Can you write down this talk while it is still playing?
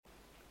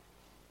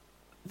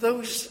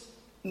those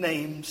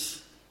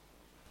names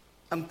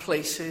and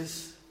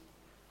places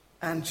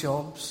and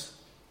jobs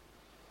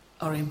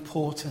are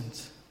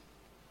important.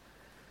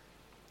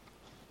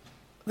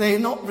 They're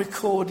not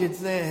recorded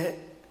there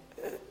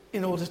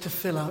in order to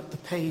fill out the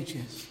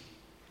pages.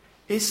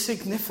 It's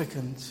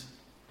significant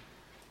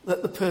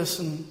that the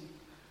person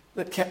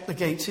that kept the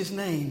gates is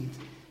named.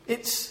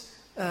 It's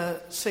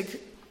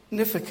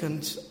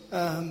significant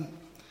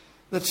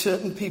that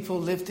certain people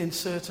lived in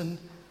certain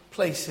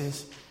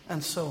places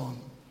and so on.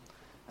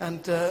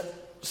 And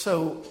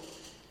so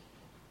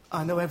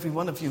I know every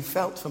one of you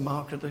felt for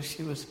Margaret as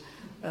she was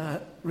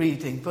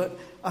reading, but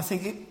I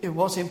think it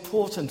was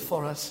important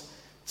for us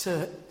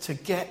to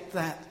get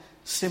that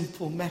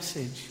simple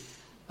message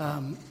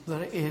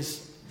that it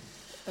is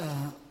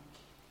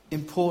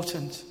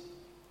important.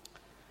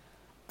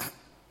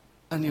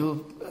 And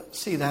you'll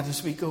see that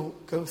as we go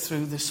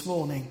through this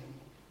morning.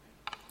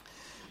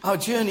 Our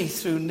journey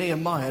through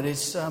Nehemiah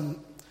is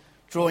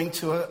drawing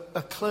to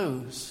a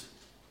close.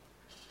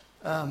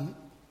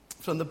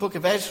 From the book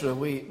of Ezra,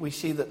 we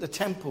see that the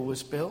temple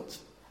was built,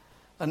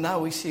 and now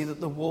we see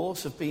that the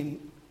walls have been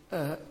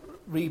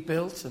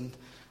rebuilt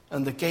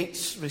and the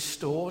gates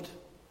restored.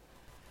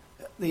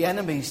 The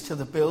enemies to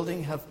the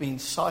building have been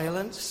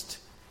silenced.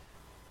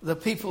 The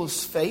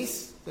people's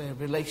faith, their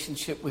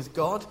relationship with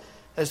God,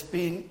 has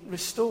been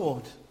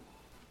restored.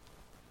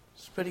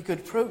 It's pretty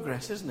good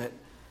progress, isn't it?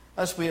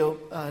 As we'll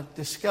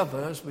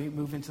discover as we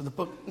move into the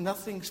book,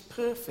 nothing's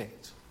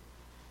perfect.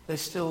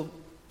 There's still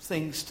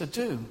things to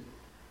do.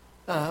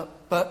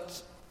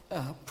 But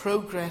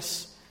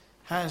progress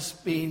has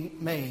been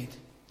made.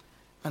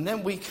 And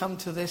then we come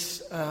to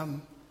this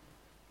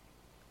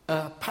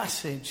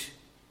passage,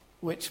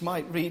 which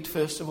might read,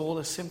 first of all,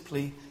 as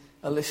simply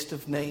a list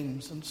of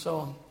names and so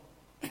on.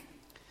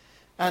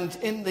 And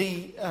in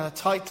the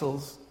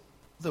titles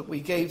that we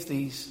gave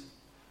these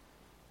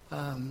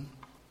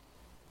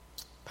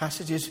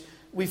passages,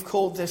 we've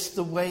called this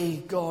The Way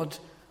God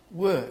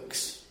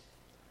Works.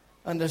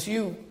 And as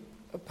you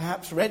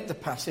perhaps read the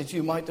passage,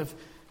 you might have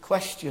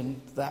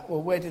questioned that.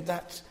 Well, where did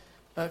that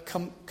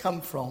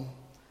come from?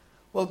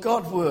 Well,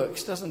 God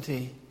works, doesn't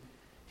he?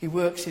 He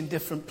works in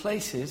different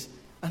places,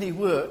 and he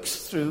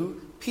works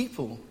through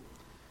people.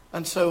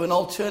 And so an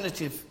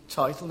alternative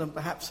title, and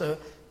perhaps a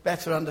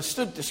better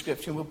understood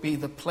description, would be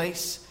The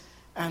Place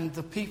and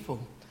the People.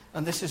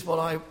 And this is what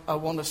I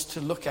want us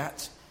to look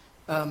at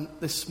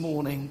this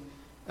morning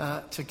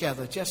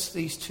together. Just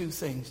these two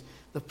things,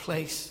 the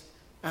place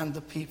and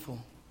the people.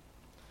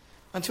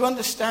 And to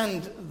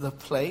understand the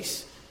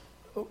place,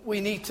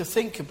 we need to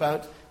think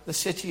about the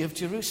city of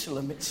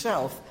Jerusalem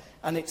itself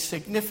and its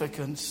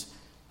significance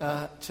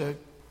to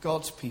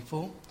God's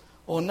people,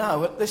 or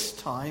now at this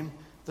time,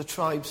 the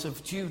tribes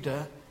of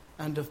Judah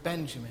and of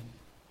Benjamin.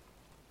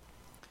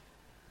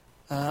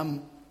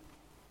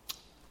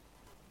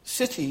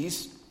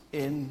 Cities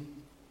in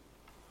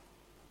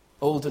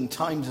olden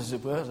times, as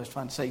it were, as I was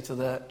trying to say to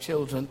the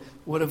children,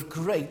 were of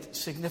great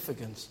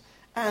significance.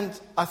 And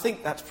I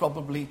think that's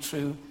probably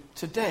true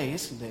today,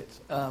 isn't it?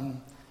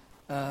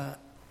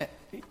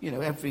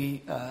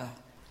 Every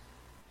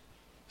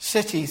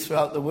city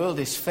throughout the world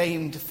is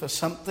famed for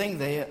something.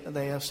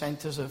 They are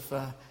centres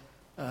of,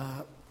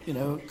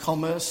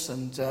 commerce,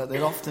 and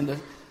they're often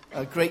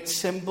great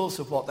symbols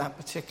of what that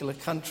particular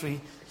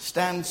country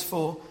stands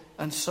for,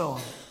 and so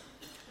on.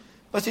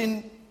 But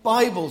in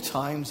Bible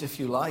times, if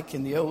you like,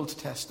 in the Old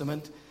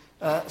Testament,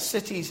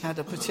 cities had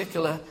a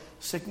particular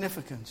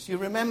significance. You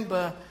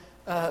remember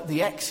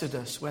the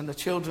Exodus, when the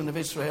children of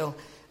Israel,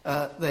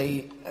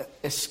 they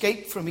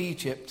escaped from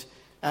Egypt,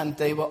 and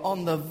they were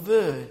on the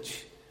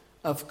verge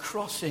of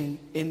crossing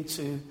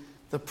into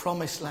the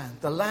promised land.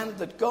 The land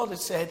that God had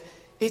said,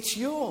 it's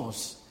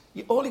yours.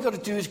 All you've got to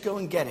do is go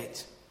and get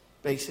it,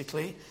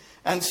 basically.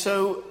 And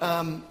so,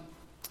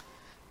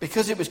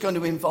 because it was going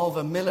to involve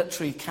a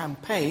military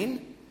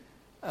campaign,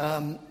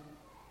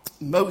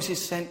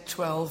 Moses sent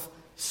 12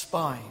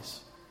 spies.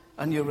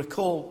 And you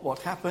recall what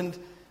happened.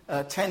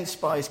 10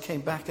 spies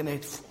came back and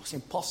said, it's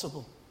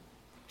impossible.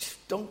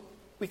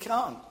 We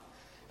can't.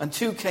 And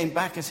 2 came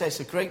back and said, it's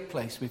a great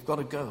place, we've got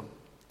to go.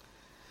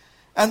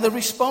 And the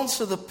response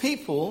of the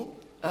people,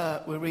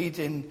 we read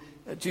in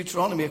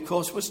Deuteronomy, of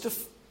course, was to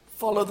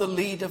follow the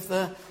lead of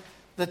the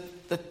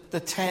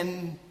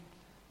 10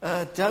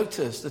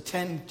 doubters, the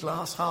 10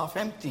 glass half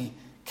empty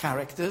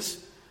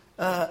characters,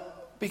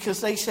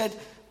 because they said,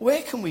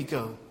 where can we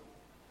go?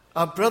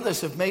 Our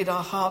brothers have made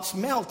our hearts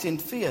melt in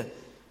fear.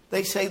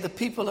 They say the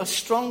people are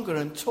stronger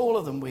and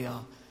taller than we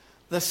are.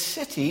 The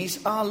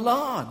cities are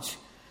large,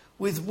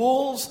 with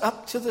walls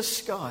up to the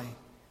sky.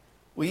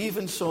 We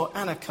even saw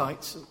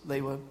Anakites.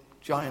 They were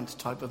giant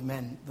type of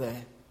men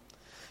there.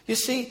 You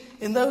see,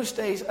 in those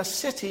days, a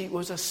city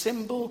was a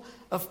symbol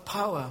of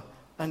power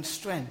and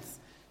strength.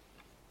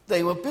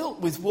 They were built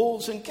with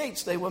walls and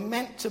gates. They were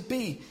meant to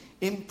be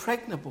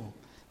impregnable.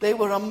 They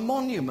were a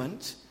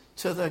monument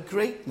to the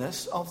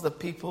greatness of the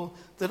people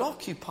that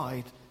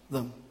occupied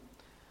them.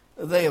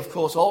 They, of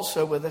course,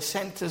 also were the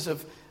centres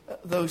of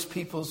those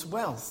people's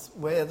wealth,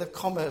 where the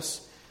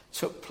commerce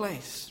took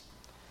place.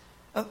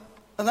 And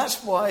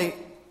that's why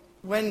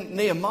when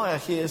Nehemiah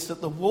hears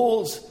that the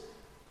walls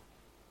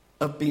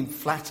have been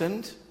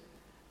flattened,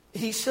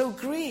 he's so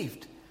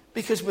grieved.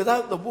 Because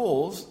without the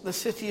walls, the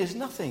city is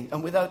nothing.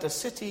 And without a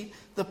city,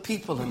 the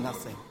people are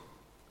nothing.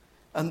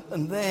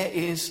 And there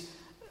is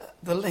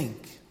the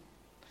link.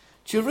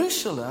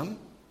 Jerusalem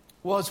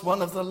was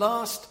one of the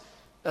last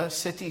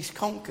cities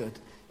conquered.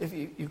 If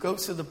you go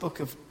to the book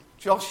of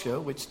Joshua,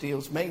 which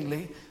deals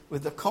mainly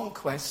with the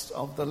conquest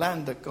of the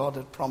land that God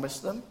had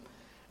promised them,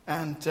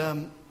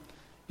 and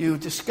you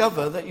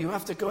discover that you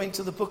have to go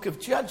into the book of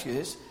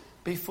Judges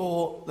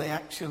before they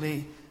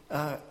actually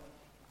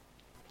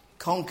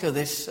conquer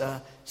this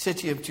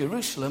city of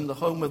Jerusalem, the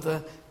home of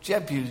the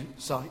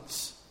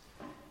Jebusites.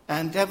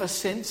 And ever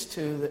since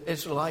to the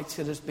Israelites,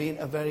 it has been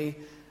a very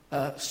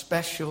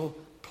special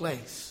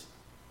place.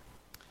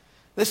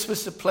 This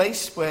was the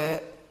place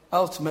where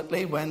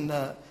ultimately when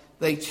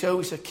they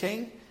chose a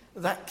king,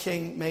 that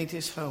king made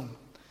his home.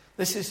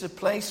 This is the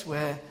place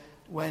where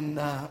when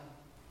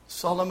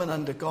Solomon,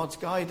 under God's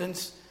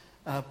guidance,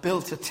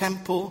 built a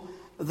temple,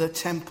 the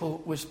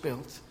temple was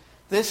built.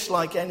 This,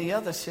 like any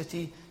other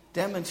city,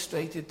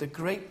 demonstrated the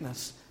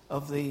greatness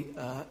of the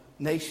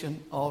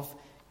nation of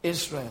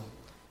Israel.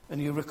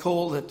 And you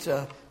recall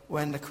that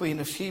when the Queen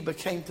of Sheba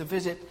came to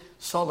visit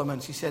Solomon,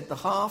 she said, "The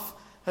half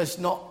has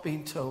not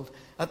been told."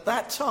 At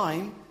that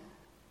time,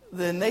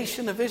 the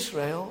nation of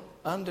Israel,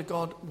 under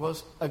God,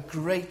 was a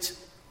great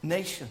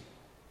nation.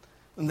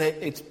 And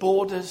its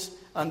borders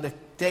under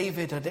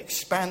David had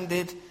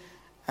expanded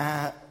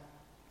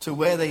to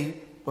where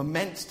they were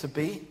meant to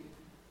be.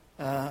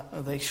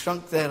 They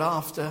shrunk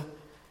thereafter.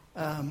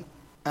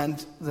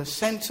 And the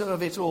center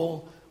of it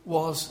all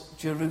was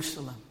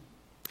Jerusalem.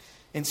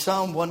 In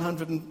Psalm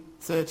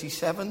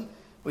 137,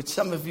 which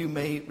some of you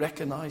may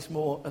recognize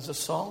more as a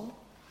song,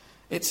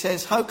 it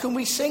says, "How can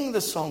we sing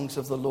the songs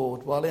of the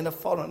Lord while in a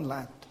foreign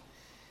land?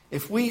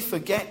 If we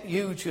forget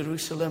you,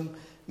 Jerusalem,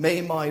 may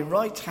my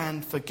right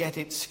hand forget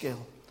its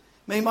skill.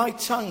 May my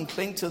tongue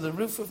cling to the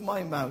roof of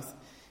my mouth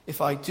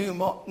if I do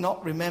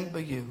not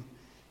remember you,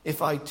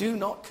 if I do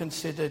not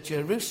consider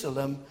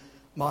Jerusalem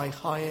my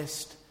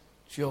highest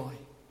joy."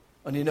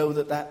 And you know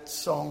that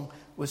song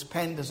was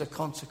penned as a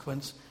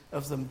consequence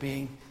of them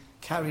being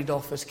carried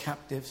off as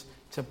captives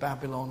to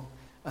Babylon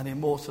and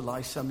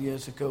immortalized some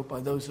years ago by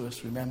those of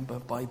us remember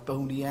by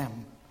Boney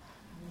M.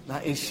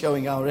 That is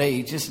showing our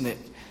age, isn't it?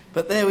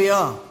 But there we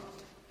are,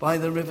 by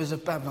the rivers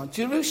of Babylon.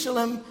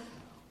 Jerusalem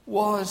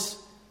was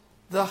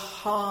the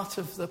heart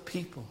of the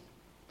people.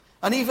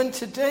 And even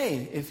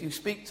today, if you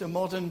speak to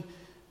modern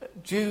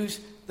Jews,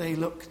 they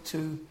look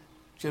to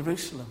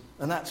Jerusalem.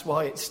 And that's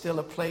why it's still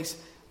a place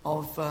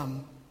of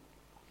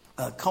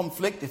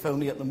conflict, if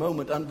only at the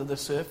moment under the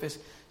surface.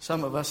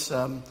 Some of us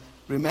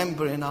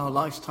remember in our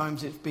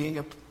lifetimes it being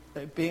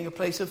a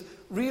place of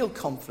real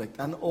conflict,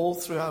 and all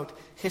throughout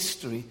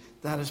history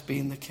that has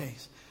been the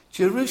case.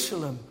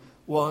 Jerusalem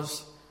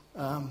was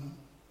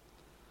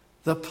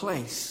the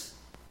place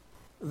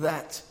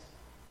that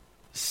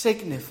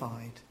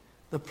signified,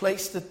 the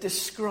place that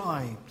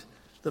described,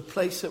 the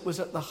place that was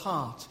at the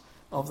heart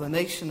of the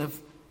nation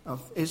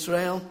of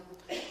Israel,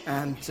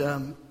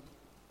 and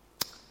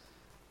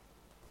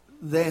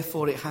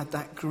therefore it had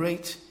that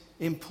great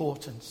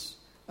importance.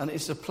 And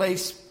it's a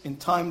place in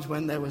times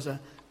when there was a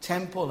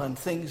temple and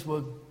things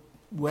were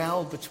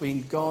well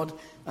between God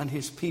and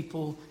his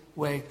people,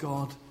 where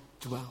God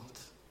dwelt.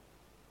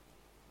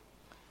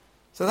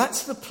 So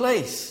that's the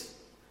place.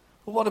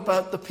 But what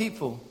about the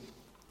people?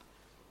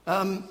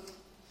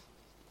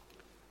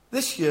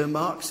 This year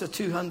marks the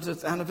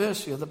 200th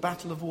anniversary of the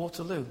Battle of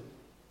Waterloo.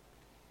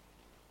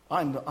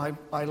 I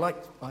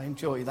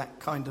enjoy that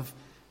kind of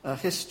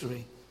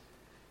history.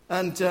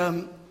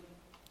 And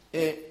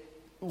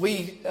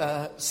we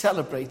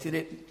celebrated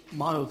it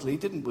mildly,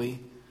 didn't we,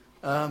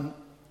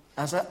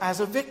 as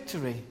a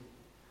victory.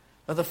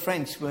 The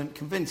French weren't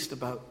convinced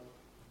about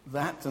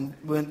that and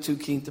weren't too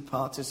keen to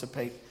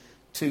participate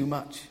too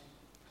much.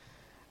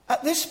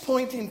 At this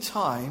point in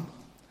time,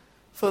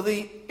 for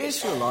the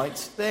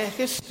Israelites, their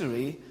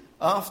history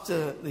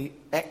after the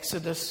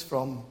Exodus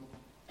from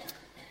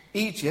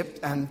Egypt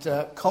and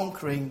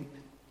conquering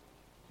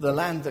the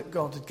land that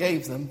God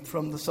gave them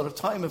from the sort of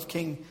time of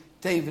King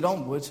David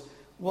onwards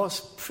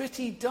was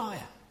pretty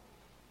dire.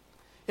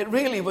 It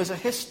really was a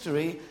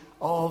history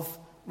of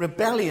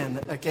rebellion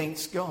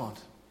against God,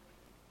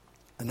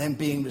 and then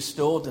being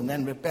restored and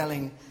then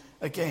rebelling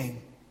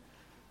again.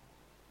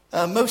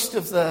 Most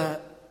of the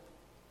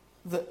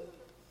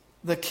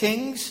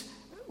kings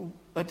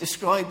are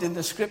described in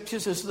the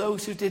scriptures as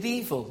those who did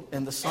evil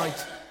in the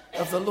sight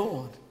of the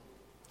Lord.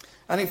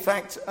 And in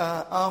fact,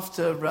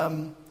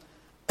 after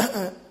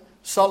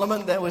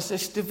Solomon, there was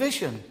this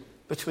division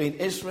between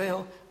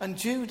Israel and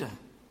Judah.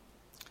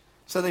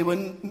 So they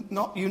were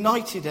not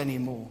united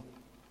anymore.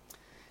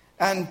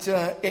 And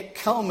it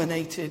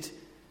culminated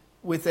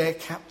with their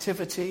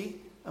captivity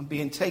and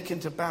being taken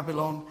to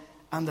Babylon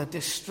and the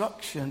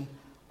destruction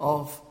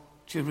of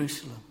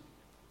Jerusalem.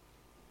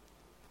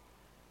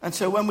 And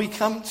so when we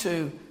come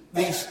to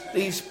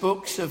these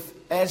books of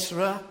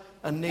Ezra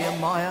and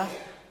Nehemiah,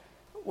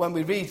 when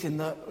we read in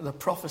the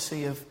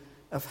prophecy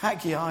of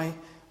Haggai,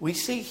 we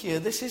see here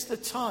this is the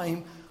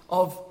time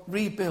of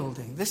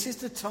rebuilding. This is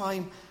the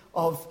time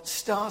of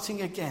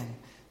starting again.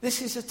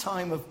 This is a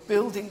time of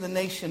building the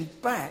nation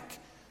back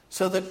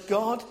so that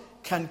God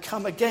can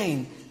come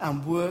again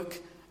and work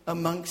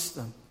amongst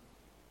them.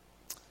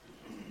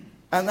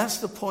 And that's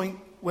the point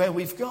where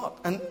we've got.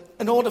 And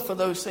in order for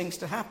those things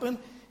to happen,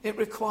 it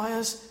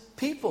requires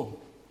people.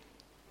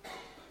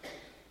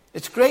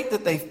 It's great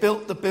that they've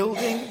built the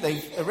building,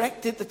 they've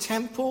erected the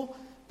temple,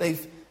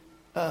 they've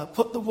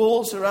put the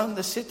walls around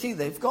the city,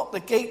 they've got the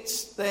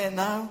gates there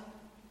now.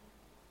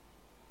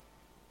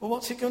 Well,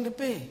 what's it going to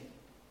be?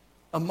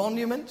 A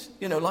monument,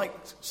 like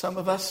some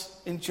of us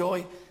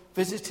enjoy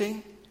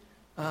visiting?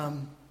 A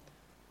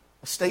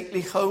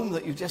stately home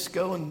that you just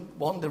go and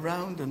wander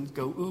around and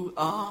go, ooh,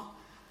 ah.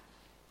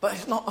 But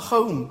it's not a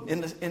home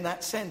in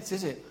that sense,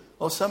 is it?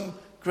 Or some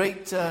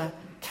great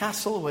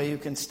castle where you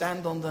can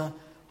stand on the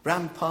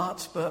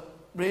ramparts, but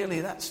really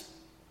that's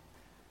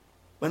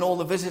when all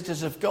the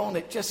visitors have gone,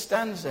 it just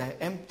stands there,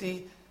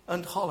 empty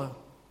and hollow.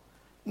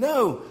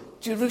 No,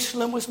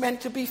 Jerusalem was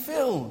meant to be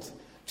filled.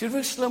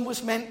 Jerusalem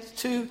was meant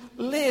to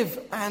live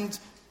and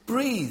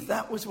breathe.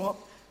 That was what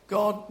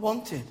God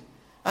wanted.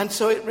 And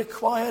so it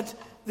required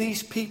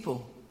these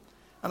people.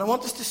 And I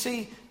want us to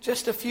see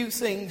just a few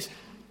things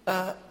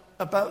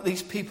about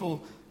these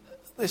people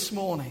this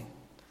morning.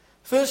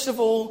 First of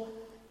all,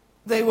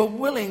 they were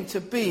willing to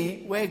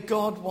be where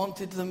God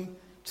wanted them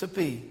to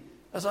be.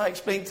 As I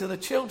explained to the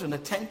children,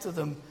 1/10 of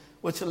them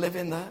were to live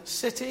in the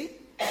city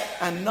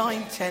and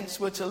 9/10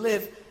 were to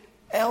live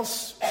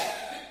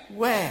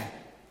elsewhere.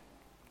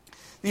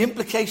 The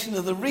implication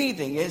of the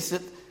reading is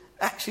that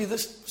actually the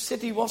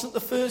city wasn't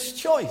the first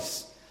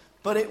choice,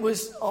 but it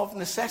was of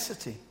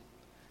necessity.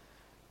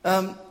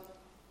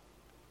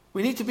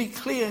 We need to be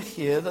clear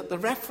here that the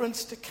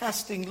reference to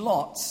casting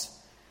lots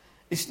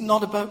is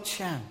not about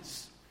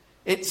chance.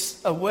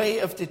 It's a way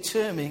of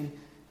determining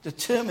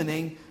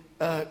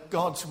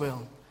God's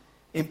will.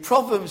 In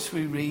Proverbs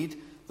we read,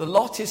 the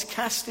lot is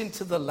cast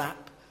into the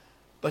lap,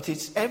 but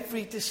its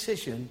every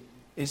decision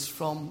is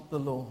from the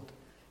Lord.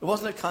 It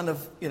wasn't a kind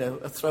of,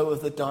 a throw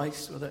of the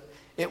dice.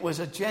 It was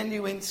a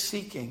genuine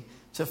seeking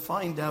to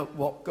find out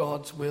what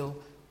God's will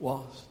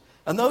was.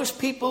 And those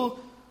people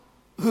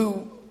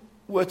who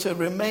were to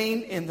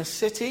remain in the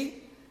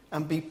city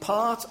and be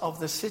part of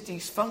the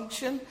city's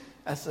function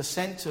as the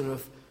center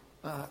of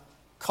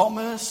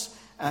commerce,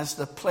 as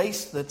the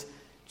place that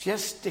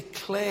just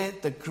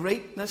declared the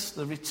greatness,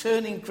 the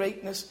returning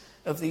greatness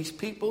of these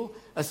people,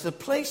 as the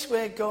place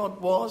where God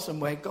was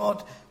and where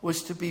God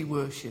was to be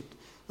worshipped.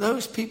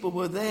 Those people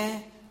were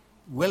there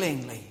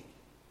willingly.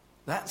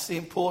 That's the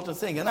important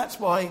thing. And that's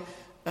why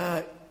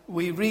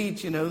we read,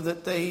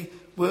 that they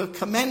were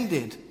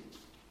commended.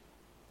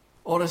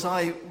 Or as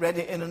I read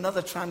it in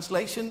another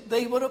translation,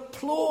 they were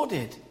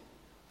applauded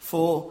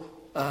for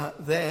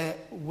their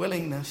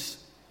willingness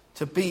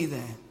to be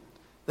there.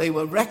 They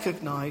were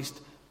recognized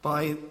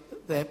by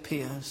their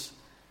peers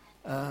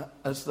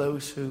as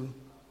those who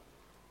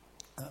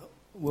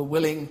were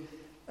willing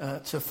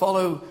to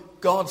follow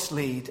God's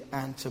lead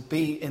and to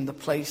be in the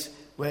place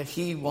where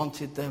He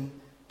wanted them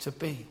to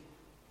be.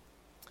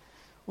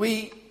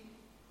 We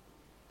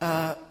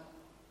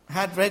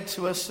had read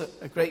to us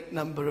a great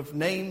number of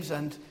names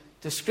and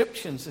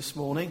descriptions this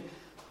morning,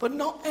 but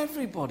not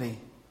everybody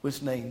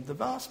was named. The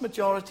vast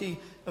majority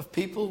of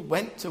people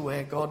went to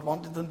where God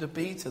wanted them to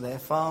be, to their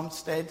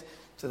farmstead,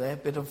 to their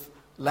bit of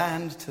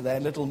land, to their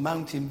little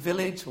mountain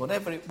village,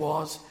 whatever it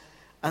was,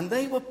 and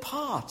they were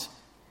part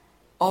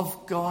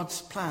of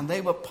God's plan. They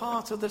were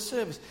part of the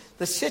service.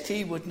 The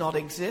city would not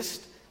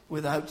exist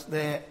without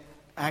their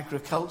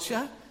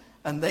agriculture,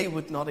 and they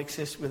would not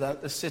exist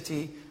without the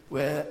city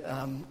where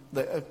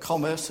the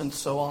commerce and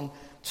so on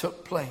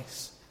took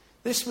place.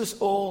 This was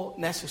all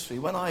necessary.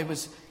 When I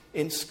was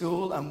in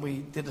school and we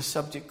did a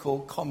subject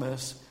called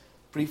commerce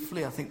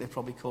briefly, I think they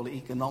probably call it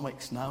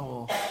economics now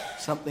or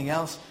something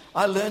else,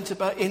 I learnt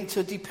about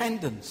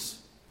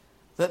interdependence.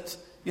 That,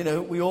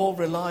 we all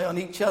rely on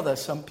each other.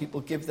 Some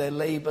people give their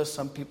labour,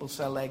 some people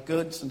sell their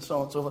goods and so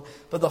on and so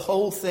forth. But the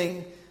whole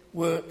thing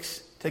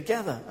works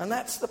together. And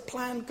that's the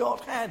plan God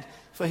had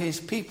for His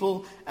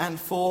people and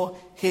for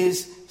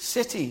His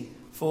city,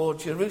 for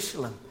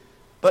Jerusalem.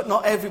 But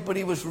not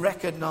everybody was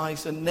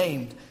recognised and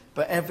named,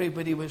 but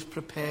everybody was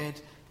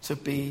prepared to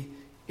be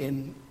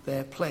in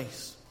their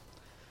place.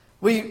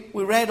 We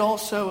read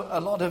also a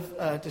lot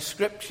of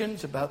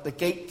descriptions about the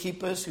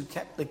gatekeepers who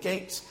kept the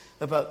gates,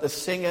 about the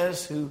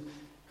singers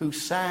who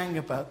sang,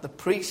 about the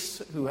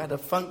priests who had a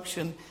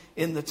function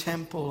in the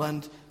temple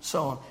and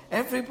so on.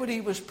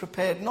 Everybody was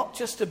prepared not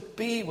just to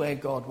be where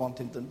God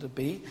wanted them to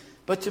be,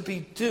 but to be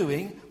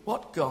doing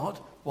what God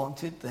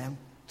wanted them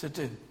to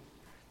do.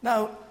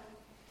 Now,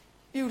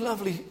 you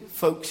lovely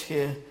folks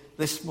here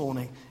this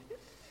morning,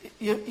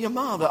 you're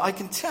marvelous. I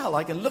can tell,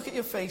 I can look at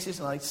your faces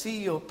and I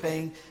see you're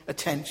paying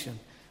attention.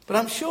 But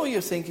I'm sure you're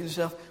thinking to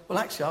yourself, well,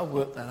 actually, I'll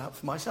work that out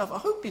for myself. I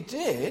hope you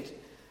did.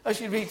 as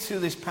you read through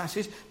this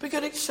passage,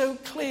 because it's so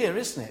clear,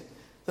 isn't it,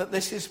 that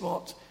this is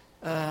what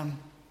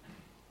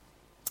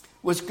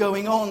was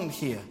going on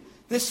here.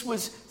 This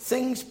was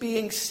things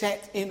being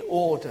set in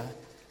order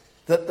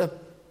that the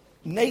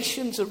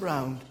nations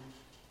around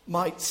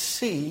might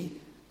see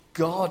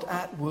God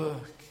at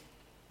work.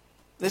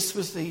 This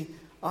was the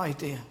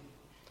idea.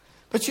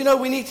 But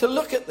we need to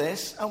look at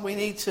this, and we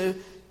need to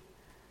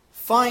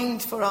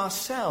find for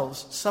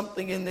ourselves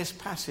something in this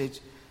passage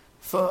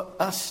for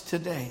us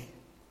today.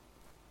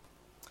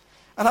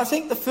 And I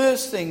think the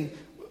first thing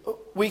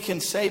we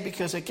can say,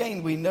 because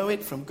again we know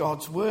it from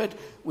God's word,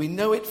 we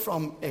know it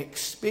from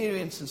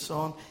experience and so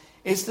on,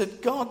 is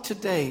that God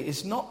today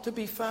is not to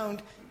be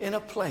found in a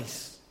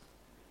place,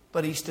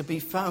 but he's to be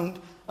found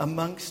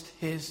amongst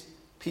his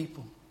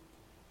people.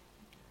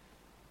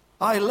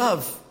 I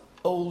love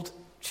old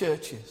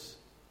churches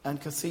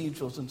and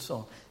cathedrals and so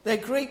on. They're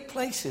great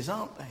places,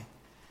 aren't they?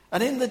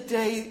 And in the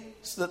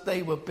days that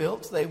they were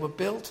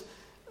built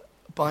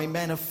by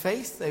men of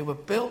faith. They were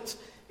built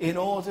in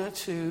order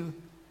to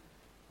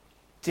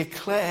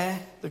declare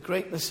the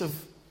greatness of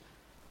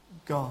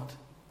God.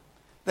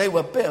 They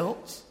were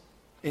built,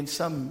 in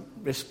some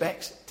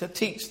respects, to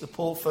teach the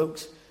poor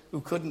folks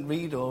who couldn't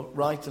read or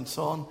write and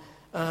so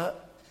on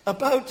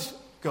about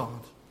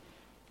God.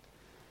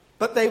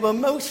 But they were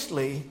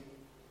mostly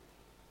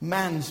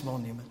man's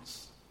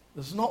monuments.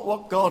 That's not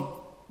what God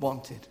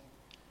wanted.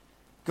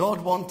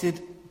 God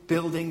wanted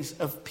buildings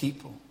of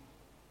people.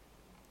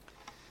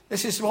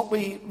 This is what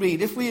we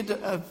read. If we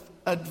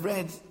had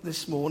read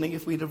this morning,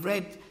 if we'd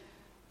have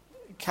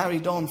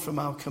carried on from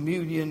our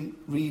communion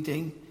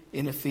reading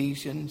in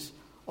Ephesians,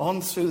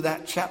 on through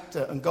that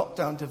chapter and got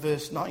down to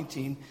verse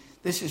 19,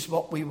 this is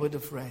what we would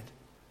have read.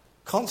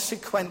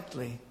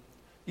 Consequently,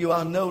 you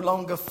are no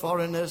longer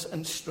foreigners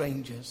and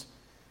strangers,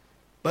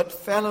 but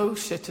fellow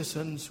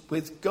citizens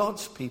with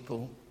God's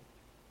people,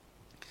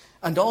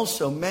 and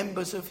also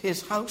members of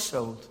his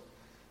household,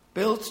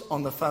 built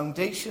on the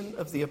foundation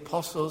of the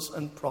apostles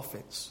and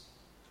prophets,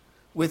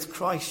 with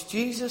Christ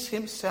Jesus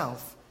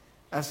himself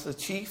as the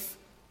chief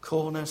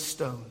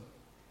cornerstone.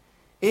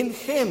 In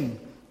him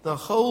the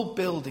whole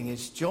building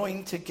is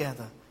joined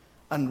together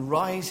and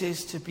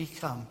rises to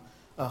become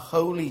a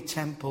holy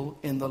temple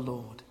in the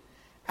Lord.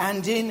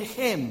 And in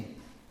him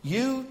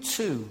you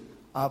too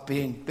are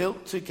being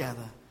built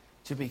together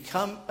to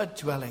become a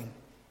dwelling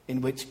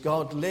in which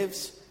God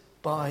lives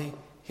by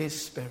his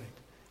Spirit.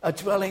 A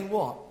dwelling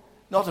what?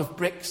 Not of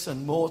bricks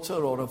and mortar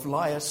or of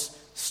lias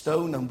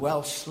stone and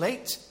Welsh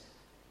slate,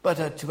 but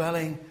a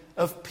dwelling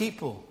of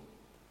people.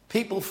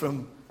 People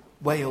from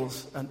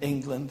Wales and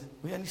England.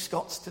 Are we any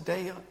Scots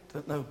today? I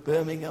don't know,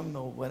 Birmingham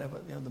or wherever,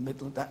 the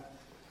middle of that.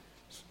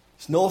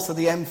 It's north of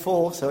the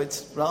M4, so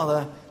it's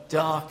rather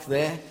dark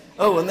there.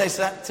 Oh, and there's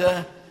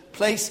that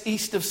place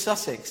east of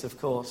Sussex, of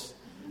course,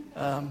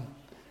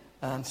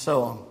 and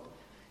so on.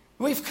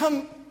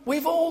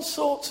 We've all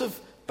sorts of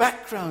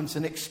backgrounds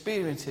and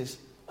experiences,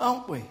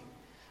 aren't we?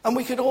 And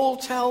we could all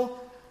tell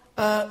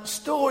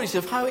stories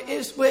of how it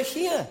is we're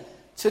here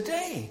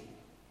today.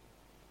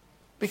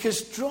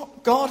 Because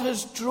God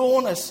has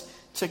drawn us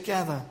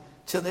together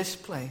to this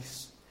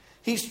place.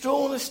 He's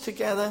drawn us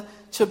together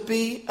to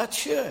be a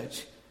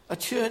church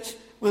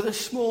with a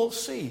small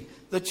c,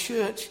 the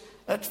church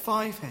at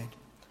Fivehead.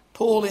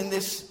 Paul in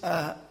these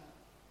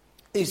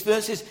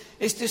verses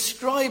is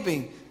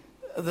describing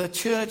the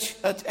church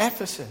at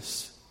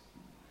Ephesus,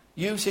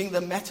 using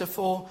the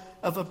metaphor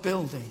of a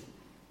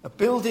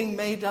building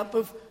made up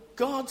of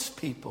God's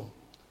people,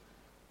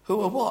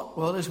 who are what?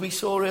 Well, as we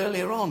saw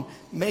earlier on,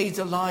 made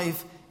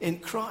alive in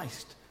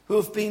Christ, who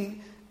have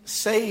been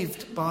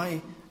saved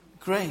by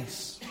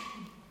grace,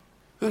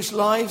 whose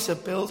lives are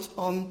built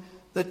on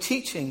the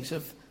teachings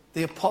of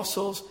the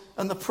apostles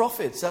and the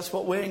prophets. That's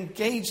what we're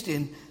engaged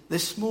in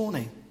this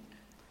morning.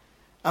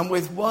 And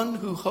with one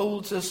who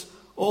holds us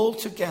all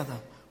together,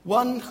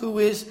 one who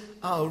is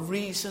our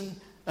reason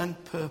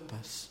and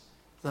purpose,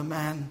 the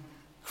man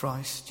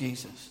Christ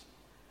Jesus.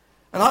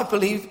 And I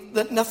believe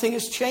that nothing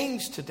has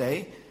changed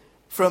today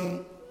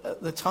from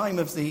the time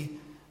of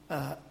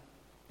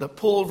that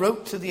Paul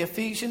wrote to the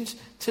Ephesians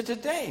to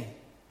today.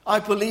 I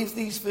believe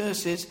these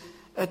verses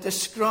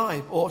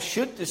describe, or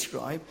should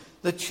describe,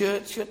 the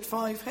church at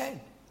Fivehead.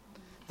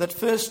 That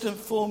first and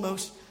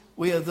foremost,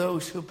 we are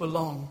those who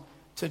belong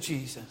to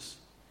Jesus,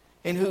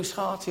 in whose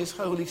heart his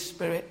Holy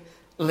Spirit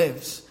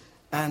lives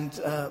and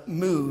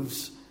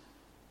moves.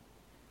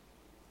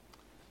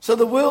 So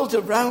the world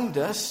around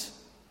us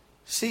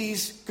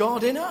sees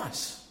God in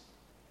us,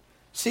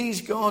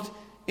 sees God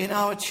in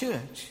our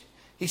church.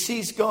 He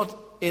sees God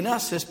in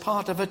us as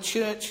part of a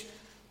church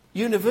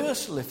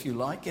universal, if you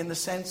like, in the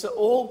sense that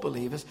all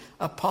believers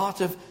are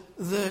part of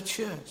the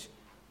church.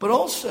 But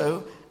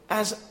also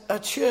as a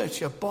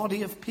church, a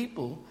body of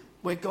people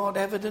where God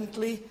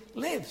evidently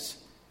lives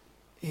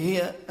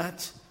here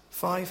at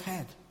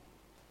Fivehead.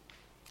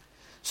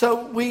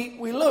 So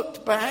we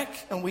looked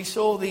back and we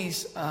saw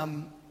these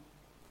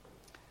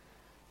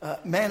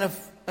men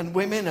and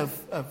women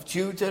of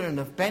Judah and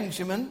of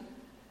Benjamin,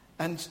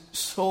 and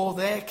saw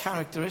their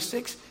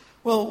characteristics,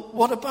 well,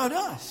 what about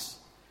us?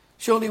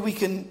 Surely we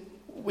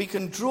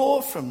can draw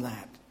from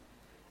that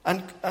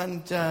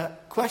and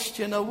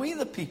question, are we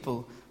the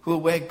people who are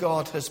where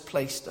God has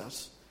placed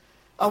us?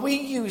 Are we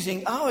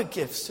using our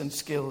gifts and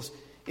skills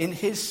in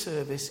his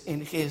service,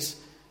 in his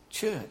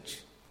church?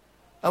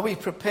 Are we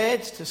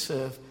prepared to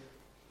serve,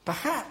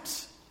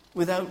 perhaps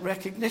without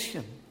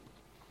recognition?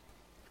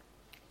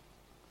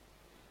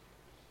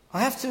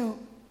 I have to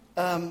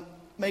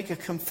make a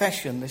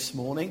confession this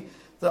morning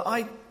that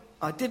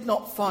I did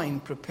not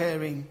find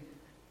preparing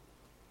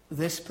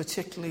this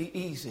particularly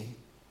easy.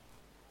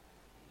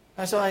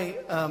 As I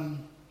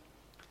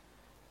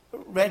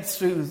read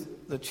through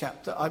the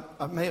chapter,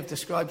 I may have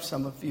described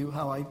some of you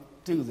how I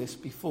do this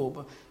before,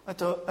 but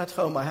at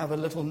home I have a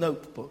little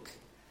notebook,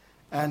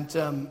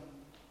 and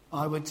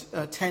I would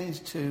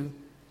tend to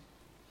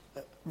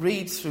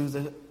read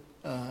through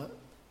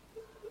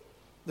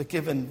the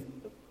given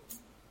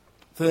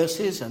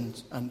verses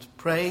and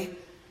pray,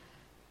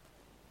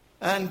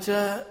 and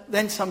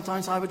then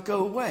sometimes I would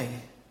go away,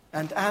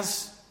 and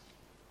as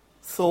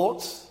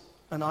thoughts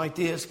and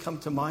ideas come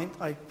to mind,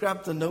 I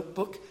grab the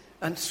notebook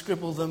and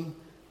scribble them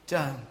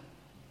down.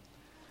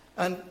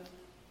 And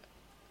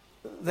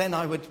then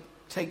I would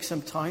take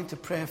some time to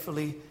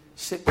prayerfully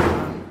sit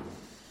down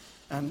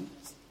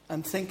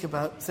and think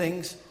about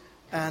things,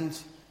 and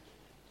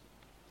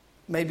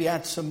maybe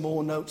add some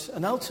more notes,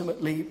 and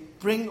ultimately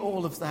bring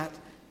all of that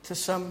to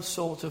some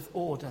sort of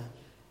order.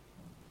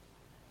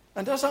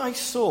 And as I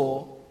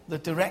saw the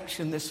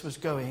direction this was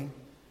going,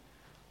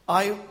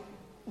 I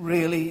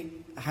really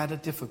had a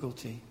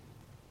difficulty.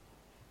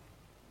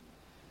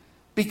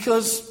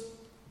 Because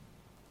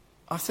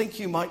I think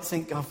you might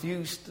think I've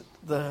used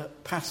the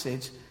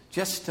passage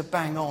just to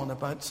bang on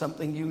about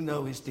something you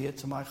know is dear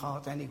to my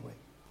heart anyway.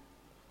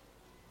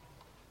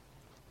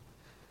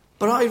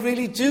 But I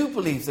really do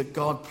believe that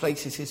God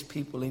places his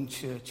people in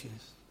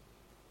churches.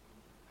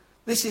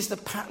 This is the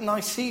pattern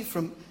I see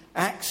from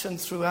Acts and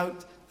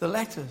throughout the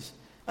letters.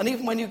 And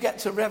even when you get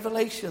to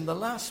Revelation, the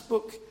last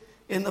book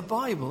in the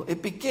Bible,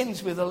 it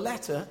begins with a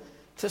letter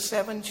to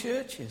 7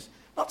 churches.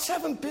 Not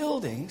 7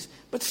 buildings,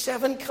 but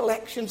 7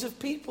 collections of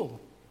people.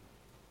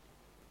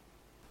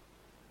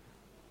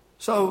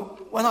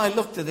 So when I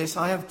looked at this,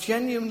 I have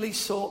genuinely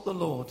sought the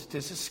Lord to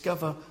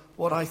discover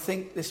what I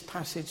think this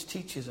passage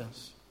teaches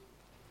us.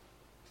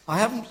 I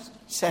haven't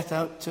set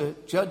out to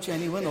judge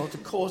anyone or to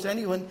cause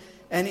anyone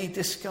any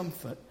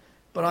discomfort,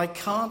 but I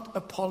can't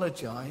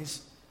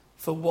apologize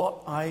for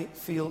what I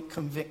feel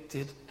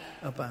convicted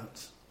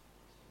about,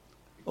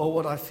 or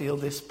what I feel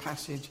this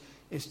passage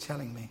is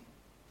telling me.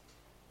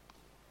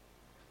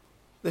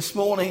 This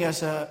morning,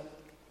 as a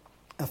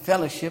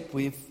fellowship,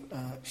 we've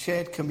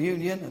shared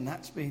communion, and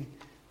that's been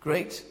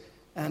great.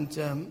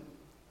 And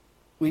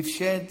we've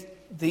shared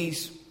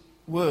these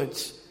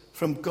words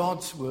from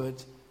God's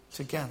word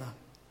together.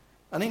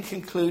 And in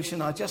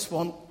conclusion, I just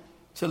want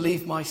to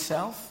leave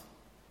myself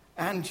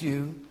and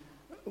you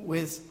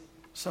with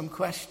some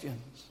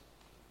questions.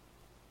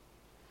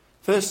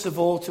 First of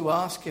all, to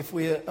ask if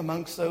we're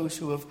amongst those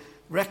who have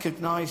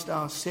recognized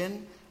our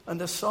sin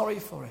and are sorry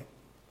for it.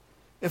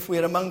 If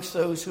we're amongst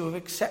those who have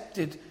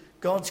accepted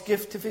God's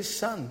gift of his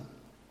Son,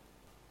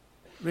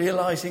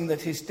 realizing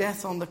that his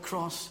death on the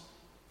cross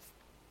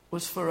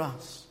was for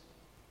us.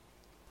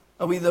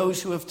 Are we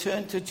those who have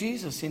turned to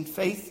Jesus in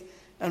faith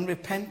and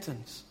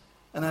repentance,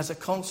 and as a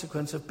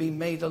consequence have been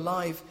made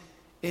alive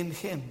in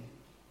him?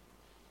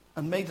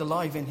 And made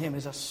alive in him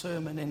is a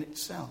sermon in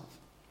itself.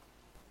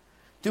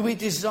 Do we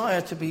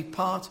desire to be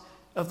part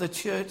of the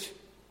church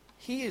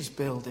he is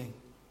building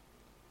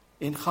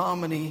in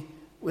harmony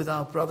with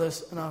our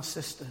brothers and our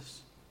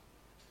sisters?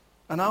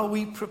 And are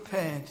we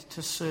prepared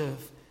to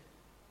serve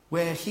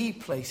where he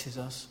places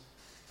us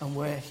and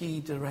where he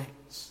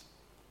directs?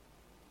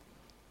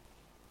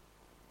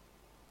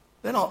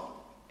 They're not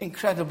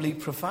incredibly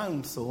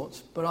profound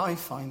thoughts, but I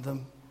find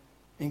them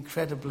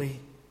incredibly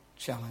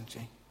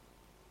challenging.